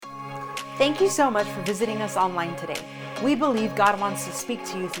Thank you so much for visiting us online today. We believe God wants to speak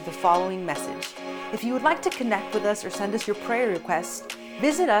to you through the following message. If you would like to connect with us or send us your prayer requests,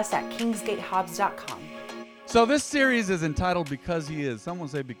 visit us at kingsgatehobbs.com. So this series is entitled Because He Is. Someone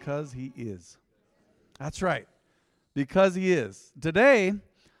say, Because He Is. That's right. Because He is. Today, I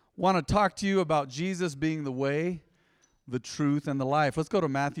want to talk to you about Jesus being the way, the truth, and the life. Let's go to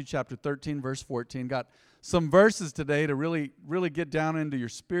Matthew chapter 13, verse 14. Got some verses today to really get down into your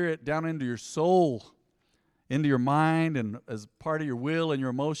spirit, down into your soul, into your mind, and as part of your will and your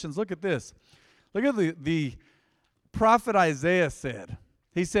emotions. Look at this. Look at the prophet Isaiah said.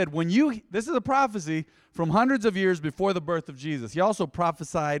 He said, this is a prophecy from hundreds of years before the birth of Jesus. He also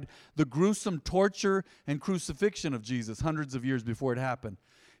prophesied the gruesome torture and crucifixion of Jesus hundreds of years before it happened.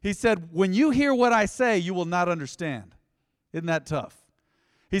 He said, when you hear what I say, you will not understand. Isn't that tough?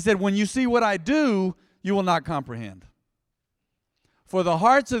 He said, when you see what I do, you will not comprehend. For the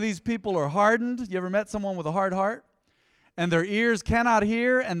hearts of these people are hardened. You ever met someone with a hard heart? And their ears cannot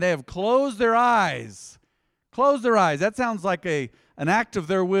hear, and they have closed their eyes. Closed their eyes. That sounds like an act of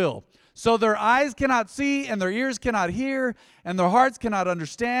their will. So their eyes cannot see, and their ears cannot hear, and their hearts cannot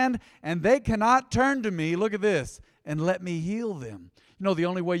understand, and they cannot turn to me, look at this, and let me heal them. You know, the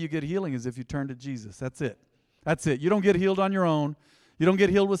only way you get healing is if you turn to Jesus. That's it. That's it. You don't get healed on your own. You don't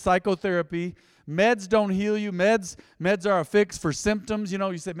get healed with psychotherapy. Meds don't heal you. Meds are a fix for symptoms. You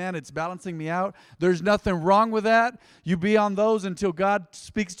know, you say, man, it's balancing me out. There's nothing wrong with that. You be on those until God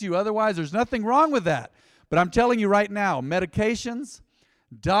speaks to you otherwise. There's nothing wrong with that. But I'm telling you right now, medications,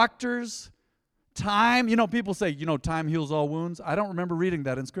 doctors, time. You know, people say, time heals all wounds. I don't remember reading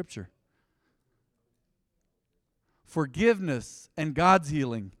that in Scripture. Forgiveness and God's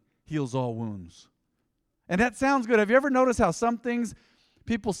healing heals all wounds. And that sounds good. Have you ever noticed how some things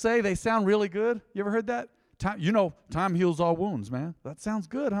people say, they sound really good? You ever heard that? Time heals all wounds, man. That sounds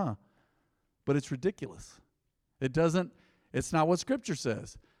good, huh? But it's ridiculous. It's not what Scripture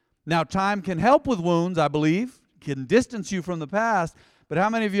says. Now, time can help with wounds, I believe, can distance you from the past, but how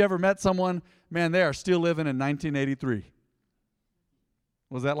many of you ever met someone, man, they are still living in 1983?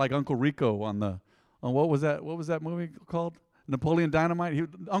 Was that like Uncle Rico on what was that movie called? Napoleon Dynamite?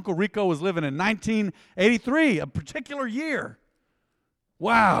 Uncle Rico was living in 1983, a particular year.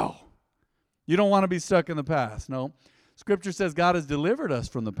 Wow. You don't want to be stuck in the past. No. Scripture says God has delivered us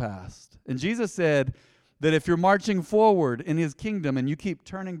from the past. And Jesus said that if you're marching forward in His kingdom and you keep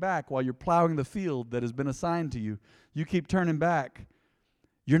turning back while you're plowing the field that has been assigned to you, you keep turning back,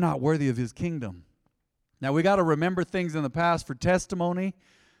 you're not worthy of His kingdom. Now, we got to remember things in the past for testimony,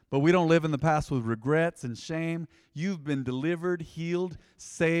 but we don't live in the past with regrets and shame. You've been delivered, healed,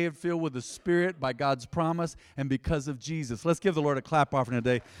 saved, filled with the Spirit by God's promise and because of Jesus. Let's give the Lord a clap offering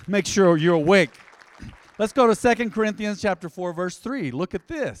today. Make sure you're awake. Let's go to 2 Corinthians chapter 4, verse 3. Look at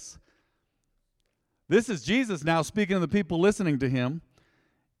this. This is Jesus now speaking to the people listening to Him.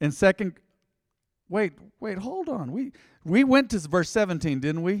 Wait, hold on. We went to verse 17,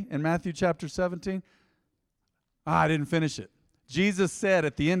 didn't we, in Matthew chapter 17? I didn't finish it. Jesus said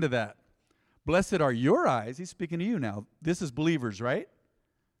at the end of that, blessed are your eyes. He's speaking to you now. This is believers, right?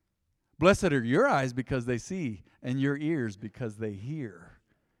 Blessed are your eyes because they see, and your ears because they hear.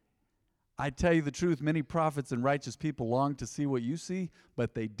 I tell you the truth, many prophets and righteous people long to see what you see,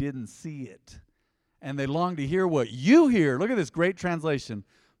 but they didn't see it. And they long to hear what you hear. Look at this great translation.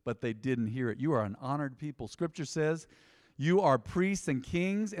 But they didn't hear it. You are an honored people. Scripture says you are priests and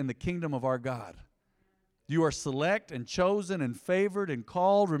kings in the kingdom of our God. You are select and chosen and favored and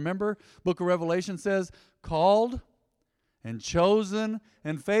called. Remember, book of Revelation says, called and chosen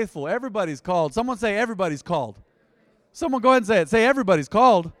and faithful. Everybody's called. Someone say everybody's called. Someone go ahead and say it. Say everybody's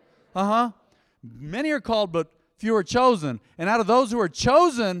called. Many are called, but few are chosen. And out of those who are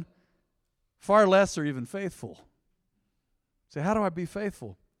chosen, far less are even faithful. Say, how do I be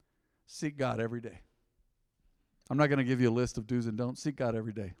faithful? Seek God every day. I'm not going to give you a list of do's and don'ts. Seek God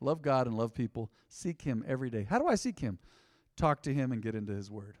every day. Love God and love people. Seek Him every day. How do I seek Him? Talk to Him and get into His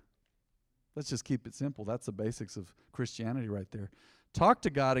Word. Let's just keep it simple. That's the basics of Christianity right there. Talk to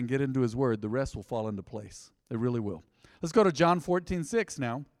God and get into His Word. The rest will fall into place. It really will. Let's go to John 14:6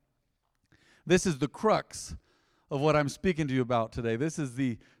 now. This is the crux of what I'm speaking to you about today. This is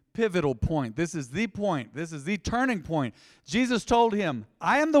the pivotal point. This is the point. This is the turning point. Jesus told him,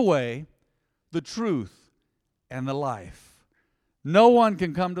 I am the way, the truth, and the life. No one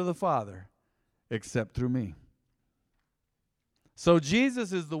can come to the Father except through me. So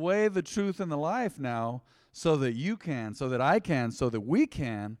Jesus is the way, the truth, and the life now, so that you can, so that I can, so that we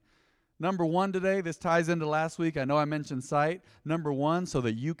can. Number one today, this ties into last week. I know I mentioned sight. Number one, so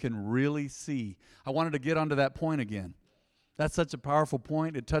that you can really see. I wanted to get onto that point again. That's such a powerful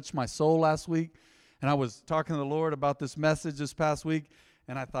point. It touched my soul last week. And I was talking to the Lord about this message this past week,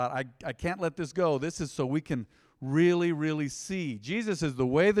 and I thought, I can't let this go. This is so we can really, really see. Jesus is the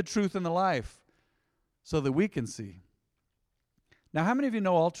way, the truth, and the life, so that we can see. Now, how many of you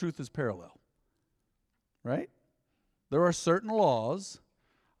know all truth is parallel? Right? There are certain laws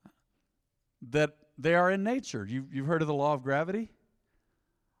that they are in nature. You've heard of the law of gravity?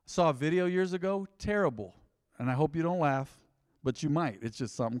 I saw a video years ago, terrible. And I hope you don't laugh, but you might. It's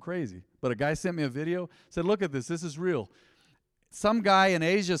just something crazy. But a guy sent me a video, said, look at this is real. Some guy in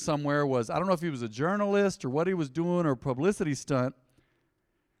Asia somewhere I don't know if he was a journalist or what he was doing or a publicity stunt.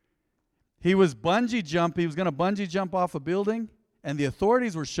 He was bungee jumping. He was going to bungee jump off a building, and the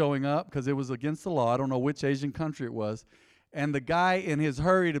authorities were showing up because it was against the law. I don't know which Asian country it was. And the guy, in his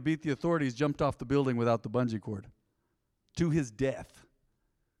hurry to beat the authorities, jumped off the building without the bungee cord to his death.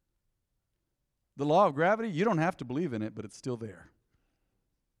 The law of gravity, you don't have to believe in it, but it's still there.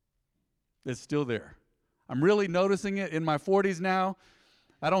 It's still there. I'm really noticing it in my 40s now.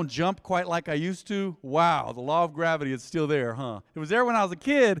 I don't jump quite like I used to. Wow, the law of gravity is still there, huh? It was there when I was a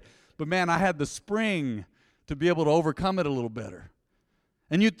kid, but man, I had the spring to be able to overcome it a little better.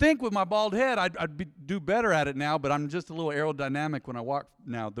 And you'd think with my bald head, I'd do better at it now, but I'm just a little aerodynamic when I walk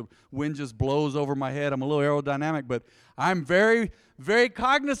now. The wind just blows over my head. I'm a little aerodynamic, but I'm very, very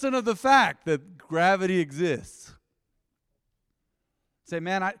cognizant of the fact that gravity exists. Say,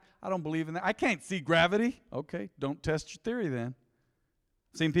 man, I don't believe in that. I can't see gravity. Okay, don't test your theory then.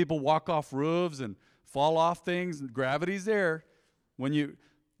 I've seen people walk off roofs and fall off things, and gravity's there.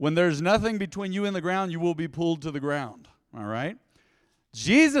 When there's nothing between you and the ground, you will be pulled to the ground, all right?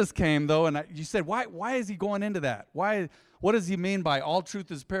 Jesus came, though, and you said, why is he going into that? What does he mean by all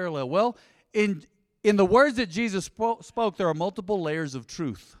truth is parallel? Well, in the words that Jesus spoke, there are multiple layers of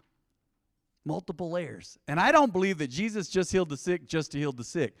truth. Multiple layers. And I don't believe that Jesus just healed the sick just to heal the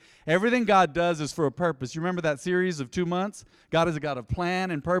sick. Everything God does is for a purpose. You remember that series of 2 months? God is a God of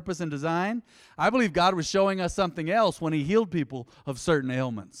plan and purpose and design. I believe God was showing us something else when he healed people of certain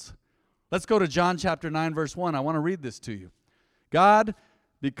ailments. Let's go to John chapter 9, verse 1. I want to read this to you. God,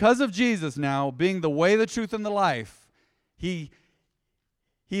 because of Jesus now, being the way, the truth, and the life,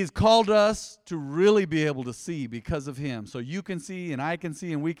 He's called us to really be able to see because of him. So you can see and I can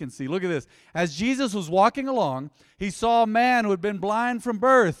see and we can see. Look at this. As Jesus was walking along, he saw a man who had been blind from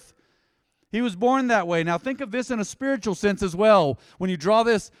birth. He was born that way. Now think of this in a spiritual sense as well. When you draw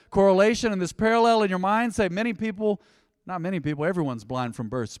this correlation and this parallel in your mind, say not many people, everyone's blind from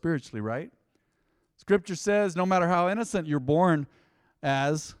birth spiritually, right? Scripture says no matter how innocent you're born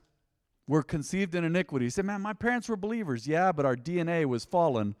as, we're conceived in iniquity. You say, man, my parents were believers. Yeah, but our DNA was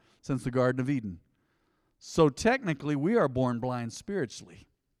fallen since the Garden of Eden. So technically, we are born blind spiritually.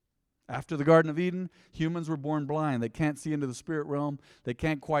 After the Garden of Eden, humans were born blind. They can't see into the spirit realm. They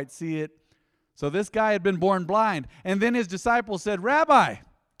can't quite see it. So this guy had been born blind. And then his disciples said, Rabbi,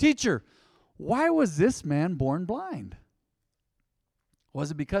 teacher, why was this man born blind?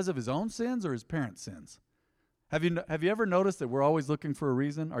 Was it because of his own sins or his parents' sins? Have you ever noticed that we're always looking for a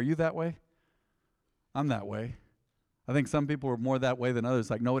reason? Are you that way? I'm that way. I think some people are more that way than others.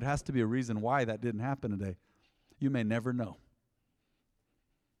 Like, no, it has to be a reason why that didn't happen today. You may never know.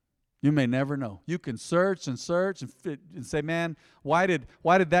 You may never know. You can search and say, man, why did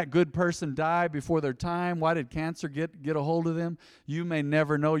that good person die before their time? Why did cancer get a hold of them? You may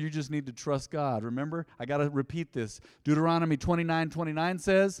never know. You just need to trust God. Remember, I got to repeat this. Deuteronomy 29:29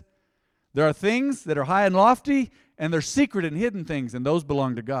 says, there are things that are high and lofty, and they're secret and hidden things, and those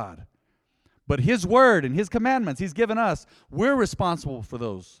belong to God. But his word and his commandments he's given us, we're responsible for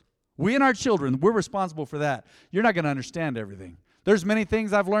those. We and our children, we're responsible for that. You're not going to understand everything. There's many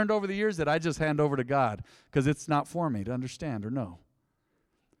things I've learned over the years that I just hand over to God because it's not for me to understand or know.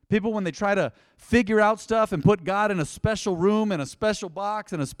 People, when they try to figure out stuff and put God in a special room, in a special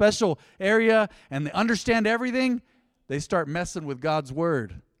box, in a special area, and they understand everything, they start messing with God's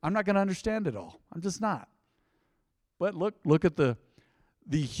word. I'm not going to understand it all. I'm just not. But look at the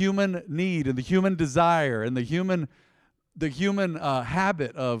human need and the human desire and the human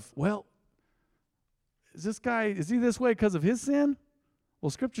habit of, well, is he this way because of his sin?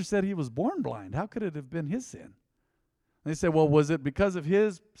 Well, Scripture said he was born blind. How could it have been his sin? And they say, well, was it because of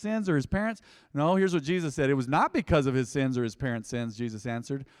his sins or his parents? No, here's what Jesus said. It was not because of his sins or his parents' sins, Jesus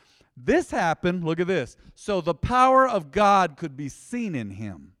answered. This happened, look at this, so the power of God could be seen in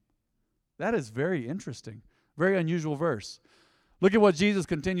him. That is very interesting, very unusual verse. Look at what Jesus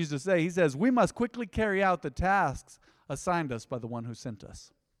continues to say. He says, we must quickly carry out the tasks assigned us by the one who sent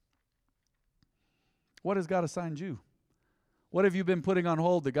us. What has God assigned you? What have you been putting on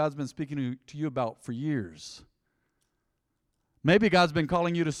hold that God's been speaking to you about for years? Maybe God's been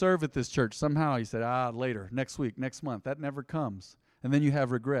calling you to serve at this church. Somehow you said, later, next week, next month. That never comes. And then you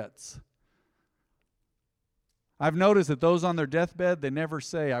have regrets. I've noticed that those on their deathbed, they never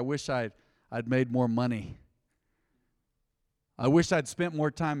say, I wish I'd made more money. I wish I'd spent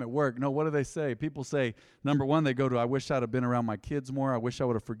more time at work. No, what do they say? People say, number one, they go to, I wish I'd have been around my kids more. I wish I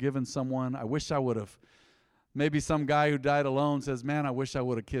would have forgiven someone. I wish I would have. Maybe some guy who died alone says, man, I wish I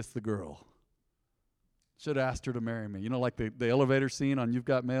would have kissed the girl. Should have asked her to marry me. You know, like the elevator scene on You've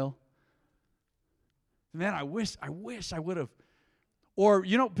Got Mail? Man, I wish I would have. Or,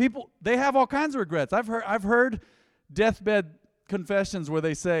 you know, people, they have all kinds of regrets. I've heard deathbed confessions where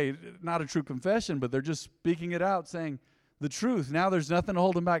they say, not a true confession, but they're just speaking it out, saying the truth. Now there's nothing to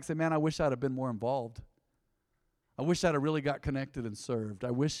hold them back. Say, man, I wish I'd have been more involved. I wish I'd have really got connected and served.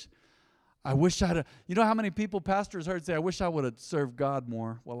 I wish I'd have, you know how many people pastors heard say, I wish I would have served God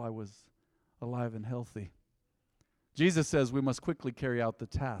more while I was alive and healthy. Jesus says we must quickly carry out the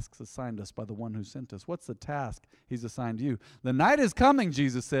tasks assigned us by the one who sent us. What's the task he's assigned you? The night is coming,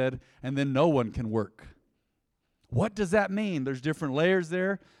 Jesus said, and then no one can work. What does that mean? There's different layers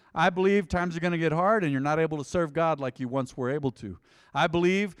there. I believe times are going to get hard and you're not able to serve God like you once were able to. I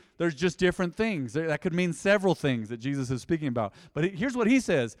believe there's just different things. That could mean several things that Jesus is speaking about. But here's what he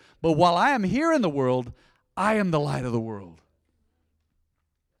says. But while I am here in the world, I am the light of the world.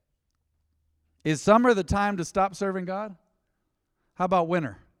 Is summer the time to stop serving God? How about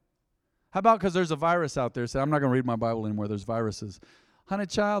winter? How about because there's a virus out there? Say, I'm not going to read my Bible anymore. There's viruses. Honey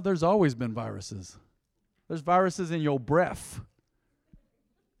child, there's always been viruses. There's viruses in your breath.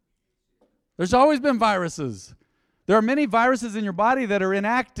 There's always been viruses. There are many viruses in your body that are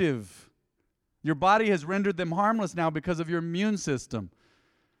inactive. Your body has rendered them harmless now because of your immune system.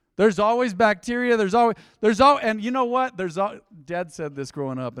 There's always bacteria. And you know what? Dad said this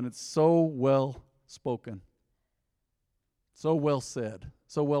growing up, and it's so well spoken, so well said,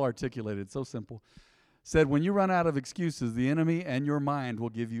 so well articulated, so simple. Said, when you run out of excuses, the enemy and your mind will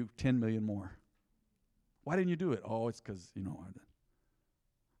give you 10 million more. Why didn't you do it? Oh, it's because, you know,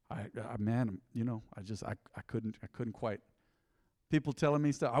 I couldn't quite. People telling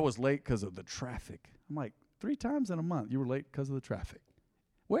me stuff. I was late because of the traffic. I'm like, 3 times in a month you were late because of the traffic.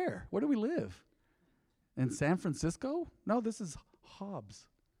 Where? Where do we live? In San Francisco? No, this is Hobbs.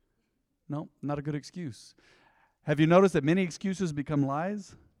 No, not a good excuse. Have you noticed that many excuses become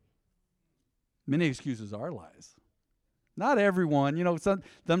lies? Many excuses are lies. Not everyone. You know,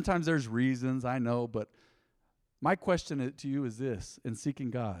 sometimes there's reasons, I know, but my question to you is this, in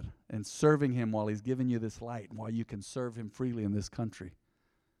seeking God and serving him while he's giving you this light and while you can serve him freely in this country,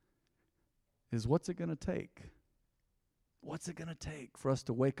 is what's it going to take? What's it going to take for us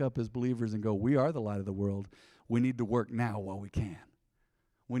to wake up as believers and go, we are the light of the world. We need to work now while we can.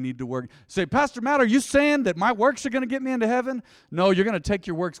 We need to work. Say, Pastor Matt, are you saying that my works are going to get me into heaven? No, you're going to take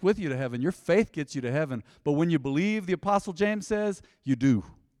your works with you to heaven. Your faith gets you to heaven. But when you believe, the Apostle James says, you do.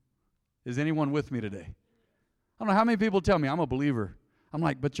 Is anyone with me today? I don't know how many people tell me I'm a believer. I'm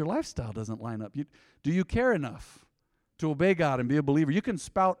like, but your lifestyle doesn't line up. Do you care enough to obey God and be a believer? You can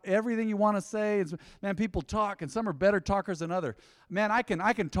spout everything you want to say. Man, people talk, and some are better talkers than others. Man, I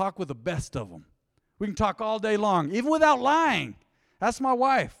can talk with the best of them. We can talk all day long, even without lying. That's my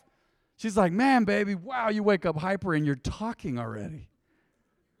wife. She's like, man, baby, wow, you wake up hyper and you're talking already.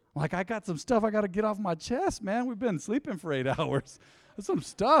 I'm like, I got some stuff I got to get off my chest, man. We've been sleeping for 8 hours. There's some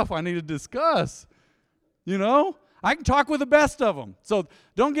stuff I need to discuss. You know? I can talk with the best of them. So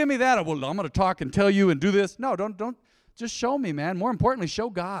don't give me that. Well, I'm going to talk and tell you and do this. No, don't. Just show me, man. More importantly, show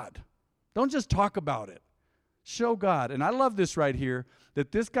God. Don't just talk about it. Show God. And I love this right here,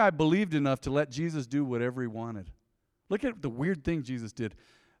 that this guy believed enough to let Jesus do whatever he wanted. Look at the weird thing Jesus did.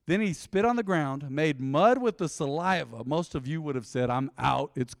 Then he spit on the ground, made mud with the saliva. Most of you would have said, I'm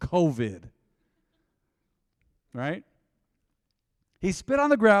out. It's COVID. Right? He spit on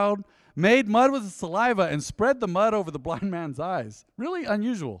the ground, made mud with the saliva, and spread the mud over the blind man's eyes. Really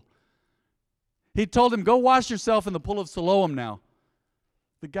unusual. He told him, go wash yourself in the pool of Siloam now.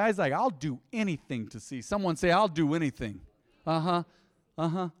 The guy's like, I'll do anything to see. Someone say, I'll do anything.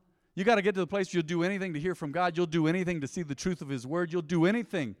 You got to get to the place you'll do anything to hear from God. You'll do anything to see the truth of his word. You'll do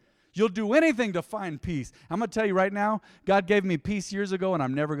anything. You'll do anything to find peace. I'm going to tell you right now, God gave me peace years ago, and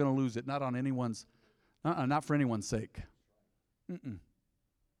I'm never going to lose it. Not for anyone's sake.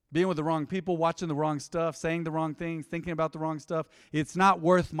 Being with the wrong people, watching the wrong stuff, saying the wrong things, thinking about the wrong stuff, it's not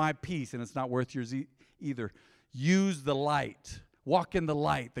worth my peace, and it's not worth yours either. Use the light. Walk in the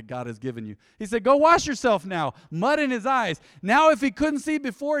light that God has given you. He said, go wash yourself now. Mud in his eyes. Now if he couldn't see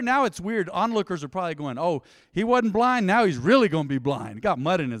before, now it's weird. Onlookers are probably going, oh, he wasn't blind. Now he's really going to be blind. He got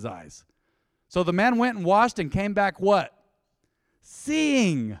mud in his eyes. So the man went and washed and came back what?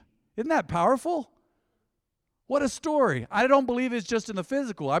 seeing. Isn't that powerful? What a story. I don't believe it's just in the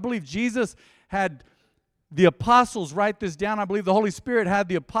physical. I believe Jesus had the apostles write this down. I believe the Holy Spirit had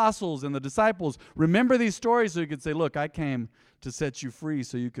the apostles and the disciples remember these stories so you could say, look, I came to set you free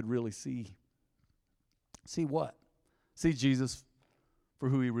so you could really see. See what? See Jesus for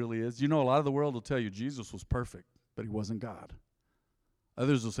who he really is. You know, a lot of the world will tell you Jesus was perfect, but he wasn't God.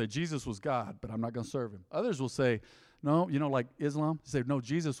 Others will say Jesus was God, but I'm not going to serve him. Others will say, no, you know, like Islam, say, no,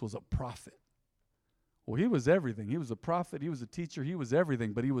 Jesus was a prophet. Well, he was everything. He was a prophet. He was a teacher. He was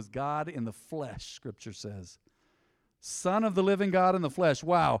everything, but he was God in the flesh, Scripture says. Son of the living God in the flesh.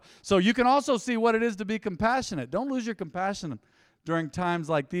 Wow. So you can also see what it is to be compassionate. Don't lose your compassion during times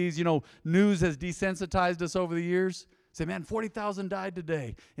like these. You know, news has desensitized us over the years. Say, man, 40,000 died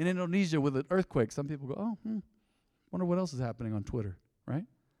today in Indonesia with an earthquake. Some people go, oh, wonder what else is happening on Twitter, right?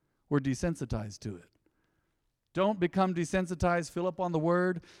 We're desensitized to it. Don't become desensitized. Fill up on the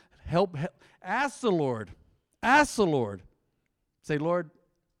Word. Help. Ask the Lord. Ask the Lord. Say, Lord,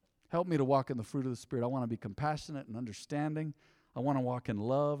 help me to walk in the fruit of the Spirit. I want to be compassionate and understanding. I want to walk in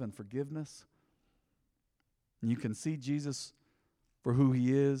love and forgiveness. And you can see Jesus for who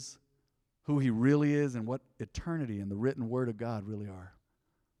he is, who he really is, and what eternity and the written Word of God really are.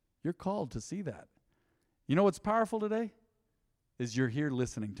 You're called to see that. You know what's powerful today? Is you're here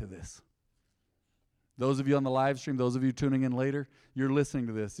listening to this. Those of you on the live stream, those of you tuning in later, you're listening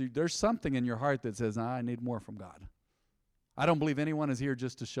to this. There's something in your heart that says, I need more from God. I don't believe anyone is here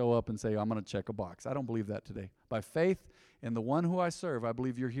just to show up and say, I'm going to check a box. I don't believe that today. By faith in the one who I serve, I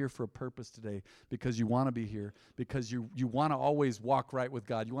believe you're here for a purpose today because you want to be here, because you want to always walk right with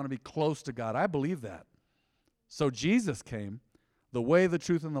God. You want to be close to God. I believe that. So Jesus came, the way, the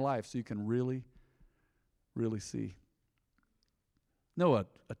truth, and the life, so you can really, really see. No, a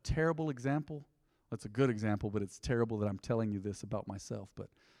terrible example. That's a good example, but it's terrible that I'm telling you this about myself. But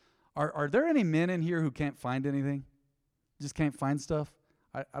are there any men in here who can't find anything? Just can't find stuff?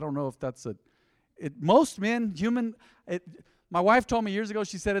 I don't know if that's most men, my wife told me years ago,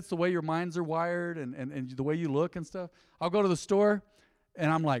 she said it's the way your minds are wired and the way you look and stuff. I'll go to the store, and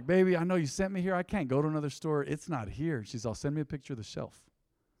I'm like, baby, I know you sent me here. I can't go to another store. It's not here. She says, I'll send me a picture of the shelf.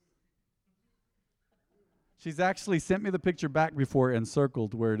 She's actually sent me the picture back before and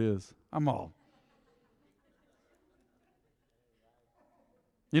circled where it is. I'm all...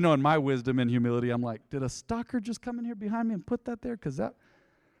 You know, in my wisdom and humility, I'm like, did a stalker just come in here behind me and put that there? Because that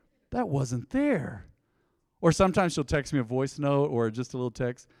wasn't there. Or sometimes she'll text me a voice note or just a little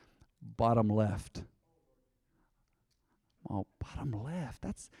text, bottom left. Oh, bottom left.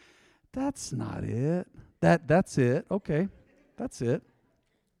 That's not it. That's it. Okay, that's it.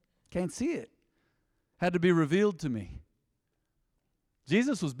 Can't see it. Had to be revealed to me.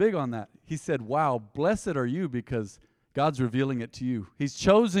 Jesus was big on that. He said, wow, blessed are you because God's revealing it to you. He's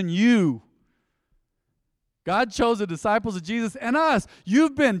chosen you. God chose the disciples of Jesus and us.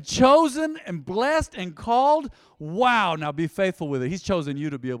 You've been chosen and blessed and called. Wow, now be faithful with it. He's chosen you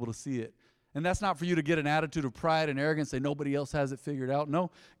to be able to see it. And that's not for you to get an attitude of pride and arrogance, say nobody else has it figured out.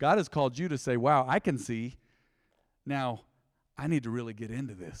 No, God has called you to say, wow, I can see. Now, I need to really get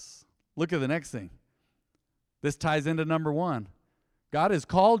into this. Look at the next thing. This ties into number 1. God has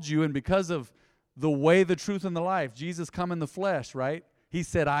called you, and because of the way, the truth, and the life. Jesus come in the flesh, right? He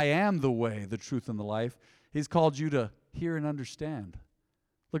said, I am the way, the truth, and the life. He's called you to hear and understand.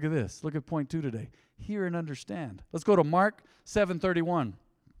 Look at this. Look at point 2 today. Hear and understand. Let's go to Mark 7:31.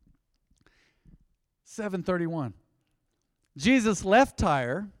 7:31. Jesus left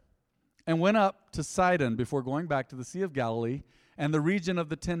Tyre and went up to Sidon before going back to the Sea of Galilee and the region of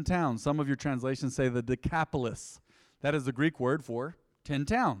the 10 towns. Some of your translations say the Decapolis. That is the Greek word for 10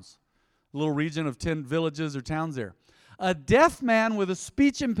 towns. A little region of 10 villages or towns there. A deaf man with a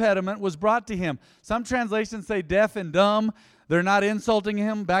speech impediment was brought to him. Some translations say deaf and dumb. They're not insulting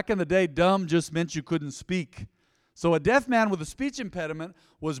him. Back in the day, dumb just meant you couldn't speak. So a deaf man with a speech impediment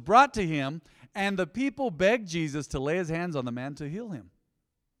was brought to him, and the people begged Jesus to lay his hands on the man to heal him.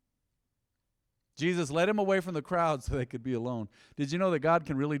 Jesus led him away from the crowd so they could be alone. Did you know that God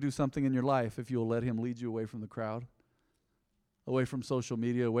can really do something in your life if you'll let him lead you away from the crowd? Away from social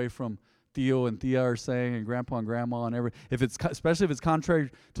media, away from Theo and Thea are saying, and Grandpa and Grandma, and especially if it's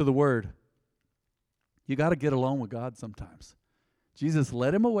contrary to the Word. You got to get alone with God sometimes. Jesus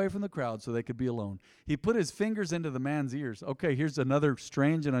led him away from the crowd so they could be alone. He put his fingers into the man's ears. Okay, here's another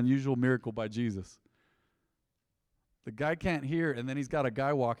strange and unusual miracle by Jesus. The guy can't hear, and then he's got a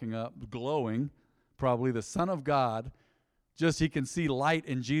guy walking up, glowing, probably the Son of God. Just he can see light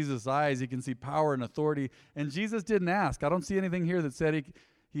in Jesus' eyes. He can see power and authority. And Jesus didn't ask. I don't see anything here that said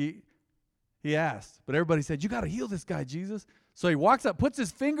he asked. But everybody said, you got to heal this guy, Jesus. So he walks up, puts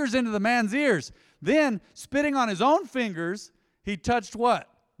his fingers into the man's ears. Then, spitting on his own fingers, he touched what?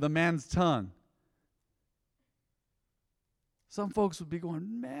 The man's tongue. Some folks would be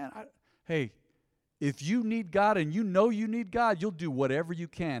going, man, hey, if you need God and you know you need God, you'll do whatever you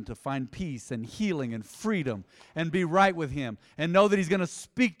can to find peace and healing and freedom and be right with Him and know that He's going to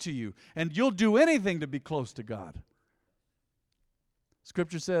speak to you. And you'll do anything to be close to God.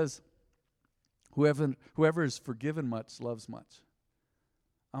 Scripture says, whoever is forgiven much loves much.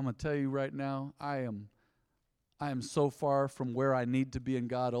 I'm going to tell you right now, I am so far from where I need to be in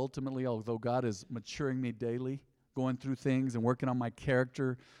God ultimately, although God is maturing me daily, going through things and working on my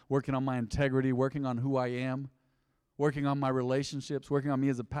character, working on my integrity, working on who I am, working on my relationships, working on me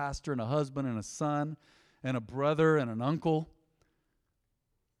as a pastor and a husband and a son and a brother and an uncle.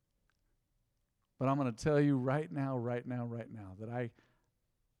 But I'm going to tell you right now, that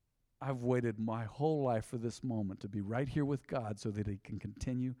I've waited my whole life for this moment to be right here with God so that He can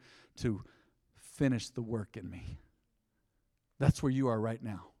continue to finish the work in me. That's where you are right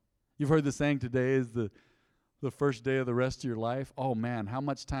now. You've heard the saying, today is the first day of the rest of your life. Oh man, how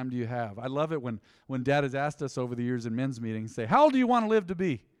much time do you have? I love it when Dad has asked us over the years in men's meetings, say, how old do you want to live to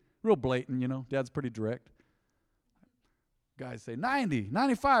be? Real blatant, Dad's pretty direct. Guys say 90,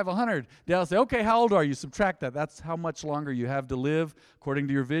 95, 100. Dad will say, okay, how old are you? Subtract that. That's how much longer you have to live according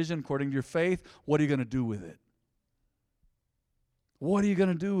to your vision, according to your faith. What are you going to do with it? What are you going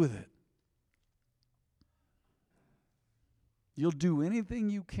to do with it? You'll do anything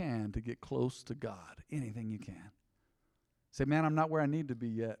you can to get close to God. Anything you can. Say, man, I'm not where I need to be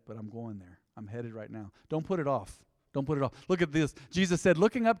yet, but I'm going there. I'm headed right now. Don't put it off. Don't put it off. Look at this. Jesus said,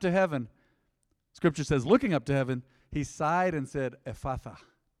 looking up to heaven, Scripture says, looking up to heaven, He sighed and said, Ephatha,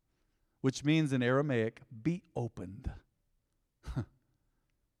 which means in Aramaic, be opened.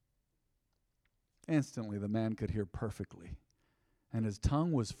 Instantly, the man could hear perfectly, and his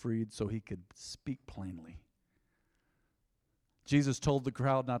tongue was freed so he could speak plainly. Jesus told the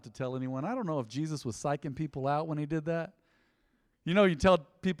crowd not to tell anyone. I don't know if Jesus was psyching people out when He did that. You tell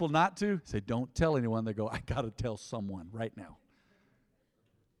people not to. Say, don't tell anyone. They go, I got to tell someone right now.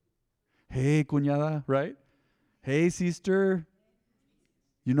 Hey, cuñada, right? Hey, sister.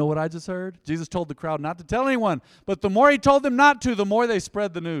 You know what I just heard? Jesus told the crowd not to tell anyone. But the more He told them not to, the more they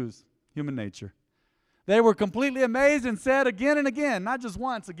spread the news. Human nature. They were completely amazed and said again and again, not just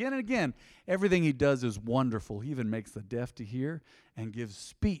once, again and again, everything He does is wonderful. He even makes the deaf to hear and gives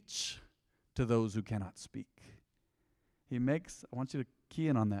speech to those who cannot speak. I want you to key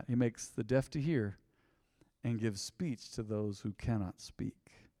in on that. He makes the deaf to hear and gives speech to those who cannot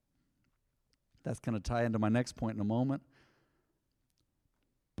speak. That's going to tie into my next point in a moment.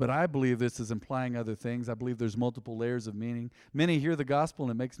 But I believe this is implying other things. I believe there's multiple layers of meaning. Many hear the gospel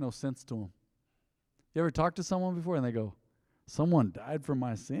and it makes no sense to them. You ever talk to someone before and they go, someone died for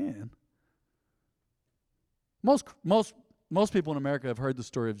my sin? Most people in America have heard the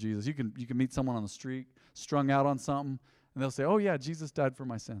story of Jesus. You can meet someone on the street, strung out on something, and they'll say, oh yeah, Jesus died for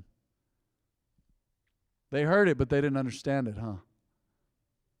my sin. They heard it, but they didn't understand it, huh?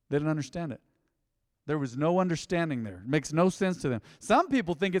 They didn't understand it. There was no understanding there. It makes no sense to them. Some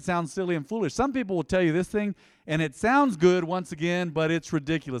people think it sounds silly and foolish. Some people will tell you this thing, and it sounds good once again, but it's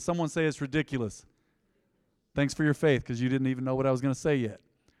ridiculous. Someone say it's ridiculous. Thanks for your faith, because you didn't even know what I was going to say yet.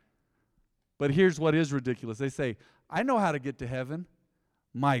 But here's what is ridiculous. They say, I know how to get to heaven.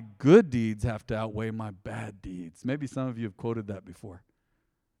 My good deeds have to outweigh my bad deeds. Maybe some of you have quoted that before.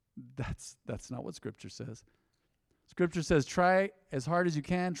 That's not what Scripture says. Scripture says, try as hard as you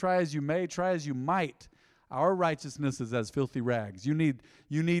can, try as you may, try as you might. Our righteousness is as filthy rags. You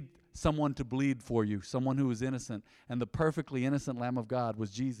need someone to bleed for you, someone who is innocent. And the perfectly innocent Lamb of God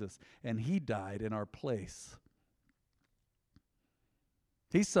was Jesus, and He died in our place.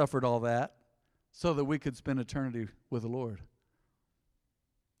 He suffered all that so that we could spend eternity with the Lord.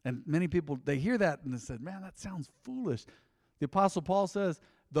 And many people, they hear that and they said, man, that sounds foolish. The Apostle Paul says,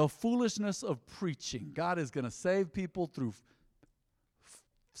 the foolishness of preaching. God is going to save people through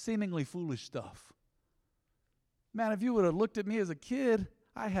seemingly foolish stuff. Man, if you would have looked at me as a kid,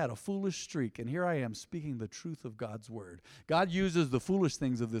 I had a foolish streak, and here I am speaking the truth of God's word. God uses the foolish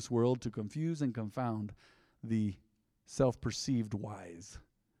things of this world to confuse and confound the self-perceived wise.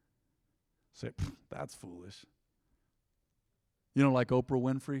 Say, that's foolish. Like Oprah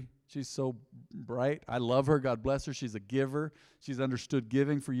Winfrey. She's so bright. I love her. God bless her. She's a giver. She's understood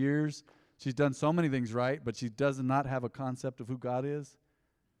giving for years. She's done so many things right, but she does not have a concept of who God is.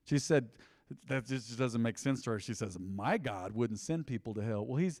 She said, that just doesn't make sense to her. She says, my God wouldn't send people to hell.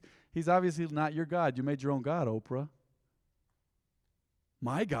 Well, he's obviously not your God. You made your own God, Oprah.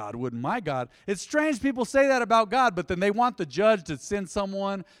 My God, wouldn't my God? It's strange people say that about God, but then they want the judge to send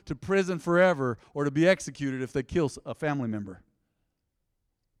someone to prison forever or to be executed if they kill a family member.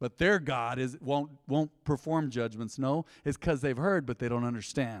 But their God won't perform judgments. No, it's because they've heard, but they don't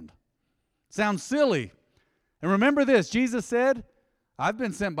understand. Sounds silly. And remember this, Jesus said, I've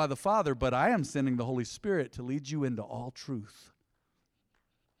been sent by the Father, but I am sending the Holy Spirit to lead you into all truth.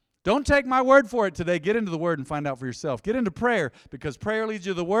 Don't take my word for it today. Get into the Word and find out for yourself. Get into prayer, because prayer leads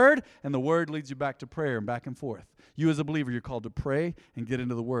you to the Word, and the Word leads you back to prayer and back and forth. You as a believer, you're called to pray and get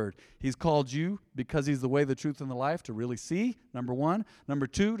into the Word. He's called you, because He's the way, the truth, and the life, to really see, number one. Number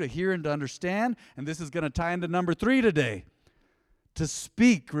two, to hear and to understand. And this is going to tie into number three today, to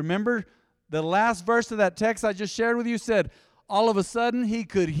speak. Remember, the last verse of that text I just shared with you said, all of a sudden he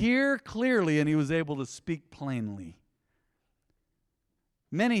could hear clearly and he was able to speak plainly.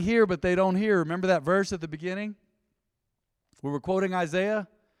 Many hear, but they don't hear. Remember that verse at the beginning? We were quoting Isaiah.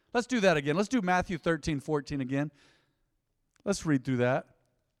 Let's do that again. Let's do Matthew 13:14 again. Let's read through that.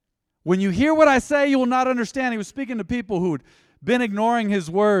 When you hear what I say, you will not understand. He was speaking to people who had been ignoring his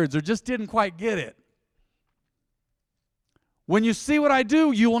words or just didn't quite get it. When you see what I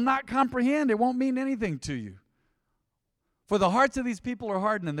do, you will not comprehend. It won't mean anything to you. For the hearts of these people are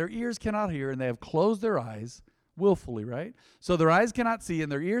hardened, and their ears cannot hear, and they have closed their eyes willfully, right? So their eyes cannot see, and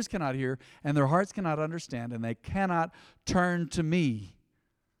their ears cannot hear, and their hearts cannot understand, and they cannot turn to me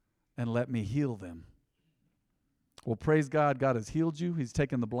and let me heal them. Well, praise God, God has healed you. He's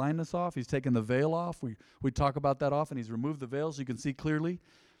taken the blindness off. He's taken the veil off. We talk about that often. He's removed the veil so you can see clearly.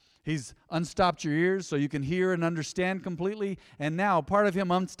 He's unstopped your ears so you can hear and understand completely. And now part of Him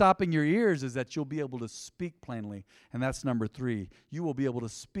unstopping your ears is that you'll be able to speak plainly. And that's number three. You will be able to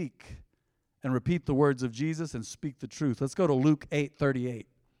speak and repeat the words of Jesus and speak the truth. Let's go to Luke 8:38.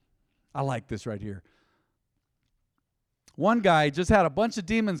 I like this right here. One guy just had a bunch of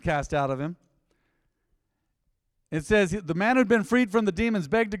demons cast out of him. It says the man who'd been freed from the demons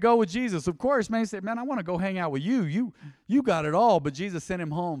begged to go with Jesus. Of course, man, he said, man, I want to go hang out with you. You got it all. But Jesus sent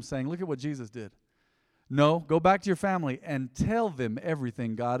him home saying, look at what Jesus did. No, go back to your family and tell them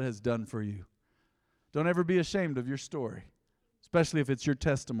everything God has done for you. Don't ever be ashamed of your story, especially if it's your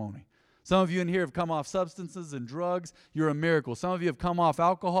testimony. Some of you in here have come off substances and drugs. You're a miracle. Some of you have come off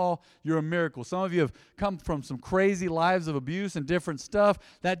alcohol. You're a miracle. Some of you have come from some crazy lives of abuse and different stuff.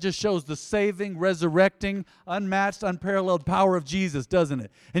 That just shows the saving, resurrecting, unmatched, unparalleled power of Jesus, doesn't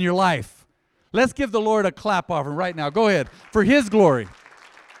it, in your life? Let's give the Lord a clap offering right now. Go ahead, for His glory.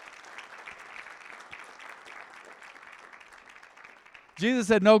 Jesus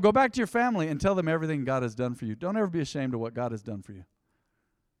said, no, go back to your family and tell them everything God has done for you. Don't ever be ashamed of what God has done for you.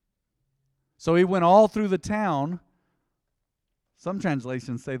 So he went all through the town. Some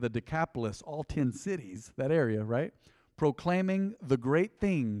translations say the Decapolis, all 10 cities, that area, right? Proclaiming the great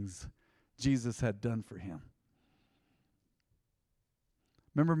things Jesus had done for him.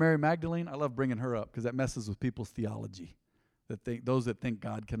 Remember Mary Magdalene? I love bringing her up because that messes with people's theology. Those that think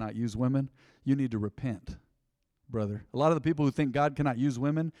God cannot use women, you need to repent, brother. A lot of the people who think God cannot use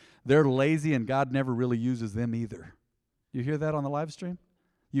women, they're lazy and God never really uses them either. You hear that on the live stream?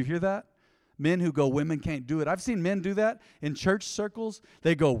 You hear that? Men who go, women can't do it. I've seen men do that in church circles.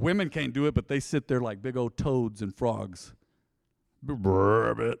 They go, women can't do it, but they sit there like big old toads and frogs.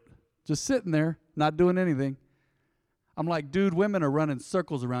 Just sitting there, not doing anything. I'm like, dude, women are running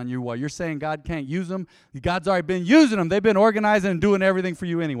circles around you while you're saying God can't use them. God's already been using them. They've been organizing and doing everything for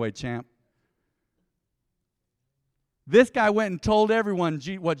you anyway, champ. This guy went and told everyone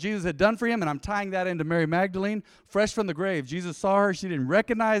what Jesus had done for him, and I'm tying that into Mary Magdalene, fresh from the grave. Jesus saw her. She didn't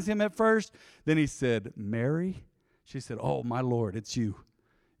recognize him at first. Then he said, Mary? She said, oh, my Lord, it's you.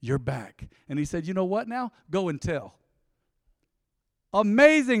 You're back. And he said, you know what now? Go and tell.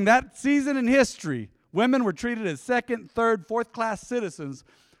 Amazing, that season in history. Women were treated as second, third, fourth-class citizens.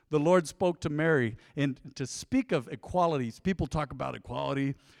 The Lord spoke to Mary, and to speak of equalities. People talk about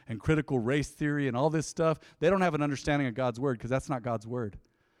equality and critical race theory and all this stuff. They don't have an understanding of God's word because that's not God's word.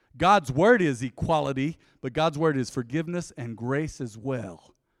 God's word is equality, but God's word is forgiveness and grace as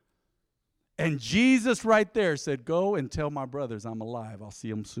well. And Jesus right there said, go and tell my brothers I'm alive. I'll see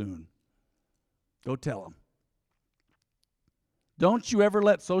them soon. Go tell them. Don't you ever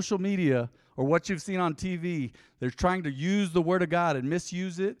let social media or what you've seen on TV, they're trying to use the Word of God and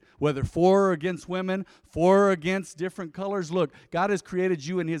misuse it, whether for or against women, for or against different colors. Look, God has created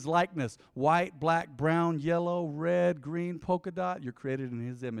you in His likeness. White, black, brown, yellow, red, green, polka dot. You're created in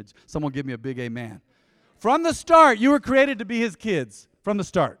His image. Someone give me a big amen. From the start, you were created to be His kids. From the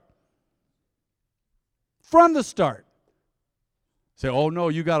start. From the start. Say, oh no,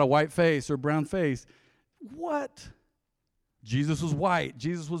 you got a white face or brown face. What? Jesus was white.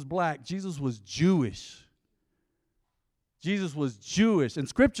 Jesus was black. Jesus was Jewish. Jesus was Jewish. And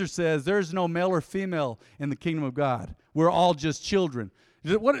Scripture says there's no male or female in the kingdom of God. We're all just children.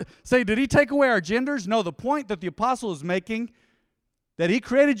 Did he take away our genders? No, the point that the apostle is making, that he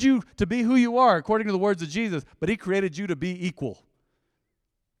created you to be who you are, according to the words of Jesus, but he created you to be equal.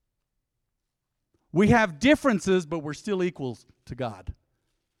 We have differences, but we're still equals to God.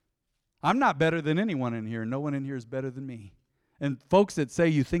 I'm not better than anyone in here. No one in here is better than me. And folks that say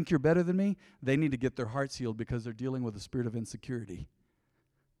you think you're better than me, they need to get their hearts healed because they're dealing with a spirit of insecurity.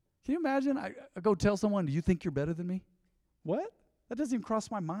 Can you imagine? I go tell someone, do you think you're better than me? What? That doesn't even cross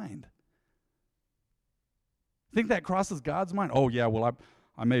my mind. Think that crosses God's mind? Oh, yeah, well,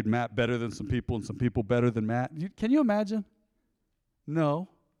 I made Matt better than some people and some people better than Matt. Can you imagine? No.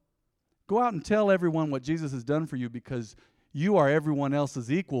 Go out and tell everyone what Jesus has done for you because you are everyone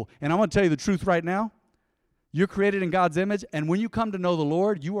else's equal. And I'm going to tell you the truth right now. You're created in God's image, and when you come to know the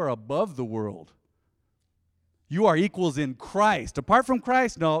Lord, you are above the world. You are equals in Christ. Apart from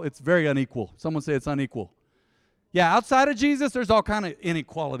Christ, no, it's very unequal. Someone say it's unequal. Yeah, outside of Jesus, there's all kind of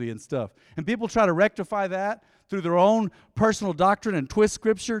inequality and stuff. And people try to rectify that through their own personal doctrine and twist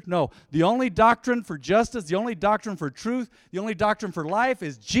Scripture. No, the only doctrine for justice, the only doctrine for truth, the only doctrine for life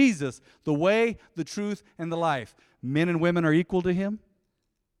is Jesus, the way, the truth, and the life. Men and women are equal to him.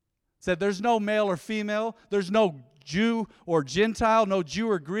 Said there's no male or female. There's no Jew or Gentile, no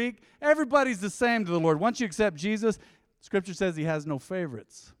Jew or Greek. Everybody's the same to the Lord. Once you accept Jesus, Scripture says he has no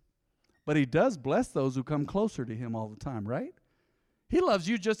favorites. But he does bless those who come closer to him all the time, right? He loves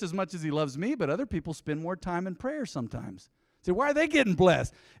you just as much as he loves me, but other people spend more time in prayer sometimes. So why are they getting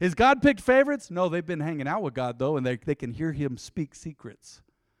blessed? Is God picked favorites? No, they've been hanging out with God, though, and they can hear him speak secrets.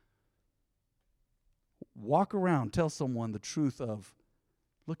 Walk around, tell someone the truth of,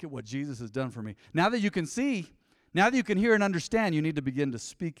 look at what Jesus has done for me. Now that you can see, now that you can hear and understand, you need to begin to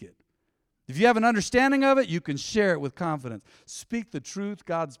speak it. If you have an understanding of it, you can share it with confidence. Speak the truth,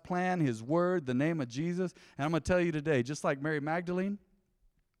 God's plan, his word, the name of Jesus. And I'm going to tell you today, just like Mary Magdalene,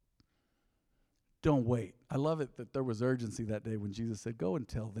 don't wait. I love it that there was urgency that day when Jesus said, go and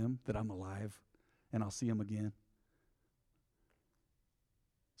tell them that I'm alive and I'll see them again.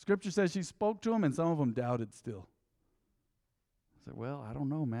 Scripture says she spoke to him and some of them doubted still. I said, well, I don't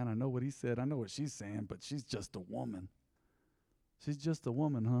know, man. I know what he said. I know what she's saying, but she's just a woman. She's just a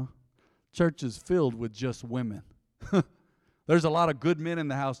woman, huh? Church is filled with just women. There's a lot of good men in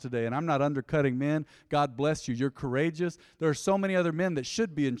the house today, and I'm not undercutting men. God bless you. You're courageous. There are so many other men that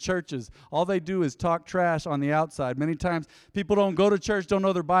should be in churches. All they do is talk trash on the outside. Many times people don't go to church, don't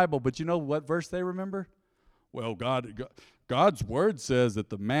know their Bible, but you know what verse they remember? Well, God's word says that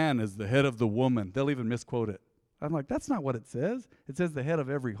the man is the head of the woman. They'll even misquote it. I'm like, that's not what it says. It says the head of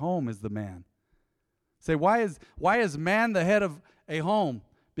every home is the man. Say, why is man the head of a home?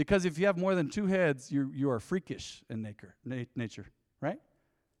 Because if you have more than two heads, you are freakish in nature, right?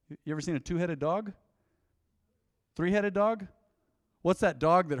 You ever seen a two-headed dog? Three-headed dog? What's that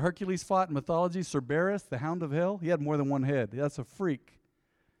dog that Hercules fought in mythology? Cerberus, the hound of hell? He had more than one head. That's a freak.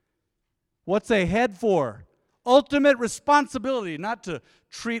 What's a head for? Ultimate responsibility, not to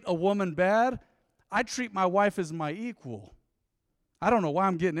treat a woman bad. I treat my wife as my equal. I don't know why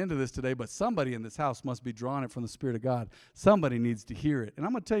I'm getting into this today, but somebody in this house must be drawing it from the Spirit of God. Somebody needs to hear it. And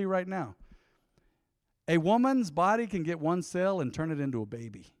I'm going to tell you right now, a woman's body can get one cell and turn it into a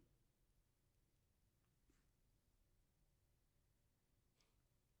baby.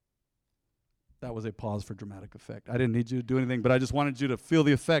 That was a pause for dramatic effect. I didn't need you to do anything, but I just wanted you to feel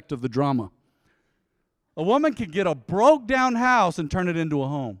the effect of the drama. A woman can get a broke down house and turn it into a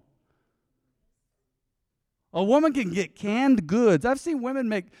home. A woman can get canned goods. I've seen women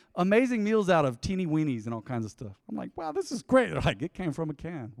make amazing meals out of teeny weenies and all kinds of stuff. I'm like, wow, this is great. They're like, it came from a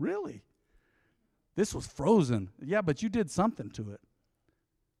can. Really? This was frozen. Yeah, but you did something to it.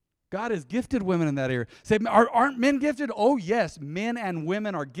 God has gifted women in that area. Say, aren't men gifted? Oh, yes, men and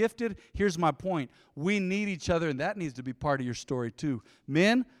women are gifted. Here's my point. We need each other, and that needs to be part of your story too.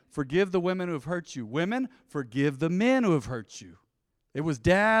 Men, forgive the women who have hurt you. Women, forgive the men who have hurt you. It was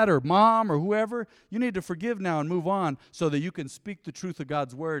dad or mom or whoever. You need to forgive now and move on so that you can speak the truth of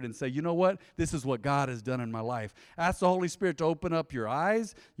God's word and say, you know what? This is what God has done in my life. Ask the Holy Spirit to open up your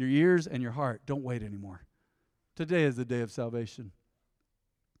eyes, your ears, and your heart. Don't wait anymore. Today is the day of salvation.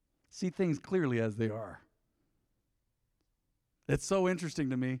 See things clearly as they are. It's so interesting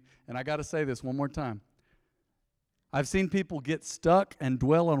to me, and I got to say this one more time. I've seen people get stuck and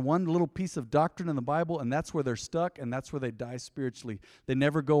dwell on one little piece of doctrine in the Bible, and that's where they're stuck, and that's where they die spiritually. They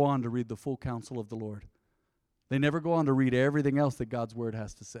never go on to read the full counsel of the Lord. They never go on to read everything else that God's word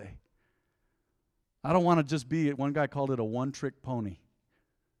has to say. I don't want to just be, one guy called it a one-trick pony.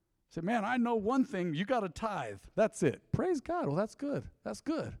 Say, man, I know one thing, you got to tithe. That's it. Praise God. Well, that's good. That's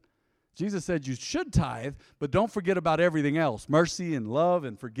good. Jesus said you should tithe, but don't forget about everything else. Mercy and love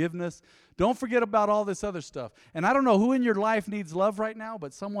and forgiveness. Don't forget about all this other stuff. And I don't know who in your life needs love right now,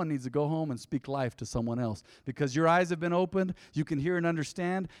 but someone needs to go home and speak life to someone else. Because your eyes have been opened, you can hear and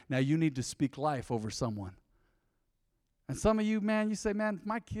understand. Now you need to speak life over someone. And some of you, man, you say, man,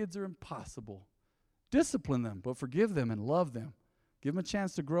 my kids are impossible. Discipline them, but forgive them and love them. Give them a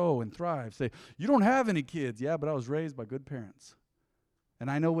chance to grow and thrive. Say, you don't have any kids. Yeah, but I was raised by good parents. And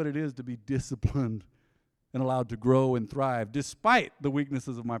I know what it is to be disciplined and allowed to grow and thrive despite the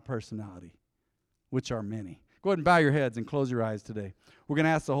weaknesses of my personality, which are many. Go ahead and bow your heads and close your eyes today. We're going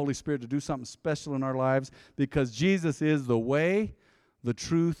to ask the Holy Spirit to do something special in our lives because Jesus is the way, the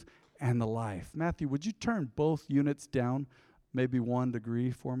truth, and the life. Matthew, would you turn both units down maybe 1 degree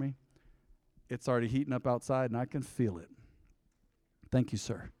for me? It's already heating up outside, and I can feel it. Thank you,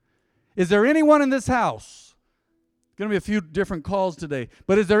 sir. Is there anyone in this house? Going to be a few different calls today.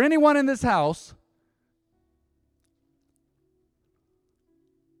 But is there anyone in this house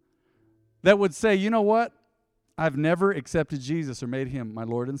that would say, you know what? I've never accepted Jesus or made him my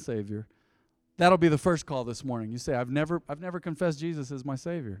Lord and Savior. That'll be the first call this morning. You say, I've never confessed Jesus as my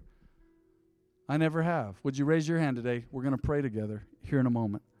Savior. I never have. Would you raise your hand today? We're going to pray together here in a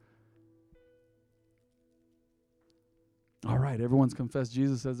moment. All right, everyone's confessed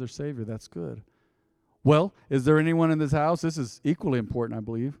Jesus as their Savior. That's good. Well, is there anyone in this house, this is equally important, I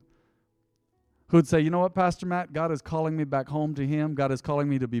believe, who would say, you know what, Pastor Matt, God is calling me back home to him. God is calling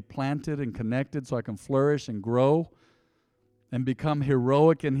me to be planted and connected so I can flourish and grow and become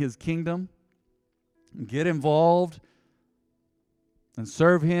heroic in his kingdom and get involved and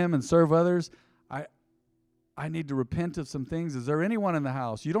serve him and serve others. I need to repent of some things. Is there anyone in the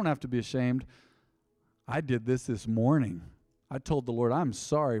house? You don't have to be ashamed. I did this morning. I told the Lord, I'm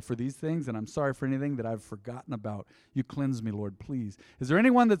sorry for these things, and I'm sorry for anything that I've forgotten about. You cleanse me, Lord, please. Is there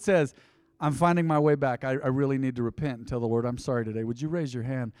anyone that says, I'm finding my way back. I really need to repent and tell the Lord, I'm sorry today. Would you raise your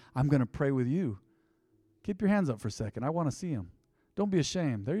hand? I'm going to pray with you. Keep your hands up for a second. I want to see them. Don't be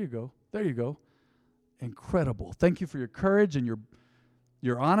ashamed. There you go. There you go. Incredible. Thank you for your courage and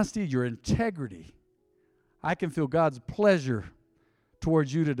your honesty, your integrity. I can feel God's pleasure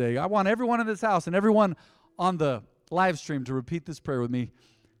towards you today. I want everyone in this house and everyone on the live stream to repeat this prayer with me.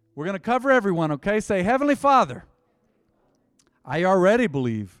 We're going to cover everyone, okay? Say, Heavenly Father, I already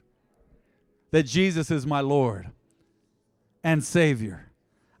believe that Jesus is my Lord and Savior.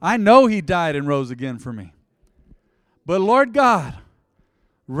 I know he died and rose again for me. But Lord God,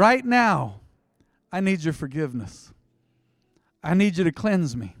 right now, I need your forgiveness. I need you to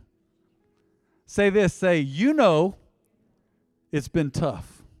cleanse me. Say this, say, you know it's been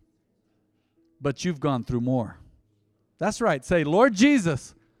tough, but you've gone through more. That's right. Say, Lord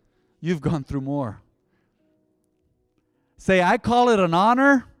Jesus, you've gone through more. Say, I call it an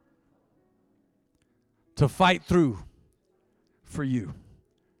honor to fight through for you.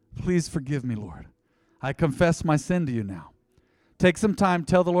 Please forgive me, Lord. I confess my sin to you now. Take some time.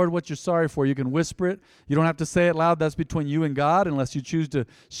 Tell the Lord what you're sorry for. You can whisper it. You don't have to say it loud. That's between you and God unless you choose to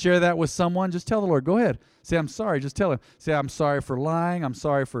share that with someone. Just tell the Lord. Go ahead. Say, I'm sorry. Just tell him. Say, I'm sorry for lying. I'm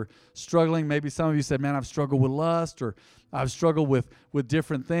sorry for struggling. Maybe some of you said, man, I've struggled with lust, or I've struggled with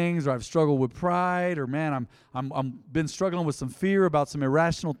different things, or I've struggled with pride, or man, I'm been struggling with some fear about some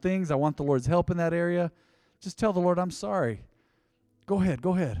irrational things. I want the Lord's help in that area. Just tell the Lord, I'm sorry. Go ahead.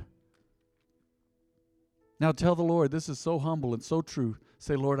 Go ahead. Now tell the Lord, this is so humble and so true.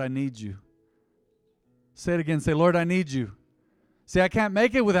 Say, Lord, I need you. Say it again. Say, Lord, I need you. Say, I can't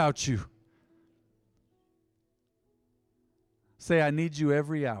make it without you. Say, I need you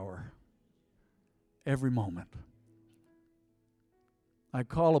every hour, every moment. I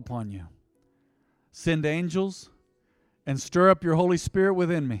call upon you. Send angels and stir up your Holy Spirit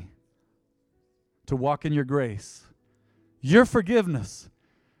within me to walk in your grace, your forgiveness,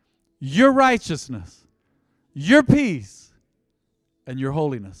 your righteousness, your peace, and your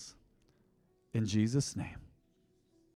holiness. In Jesus' name.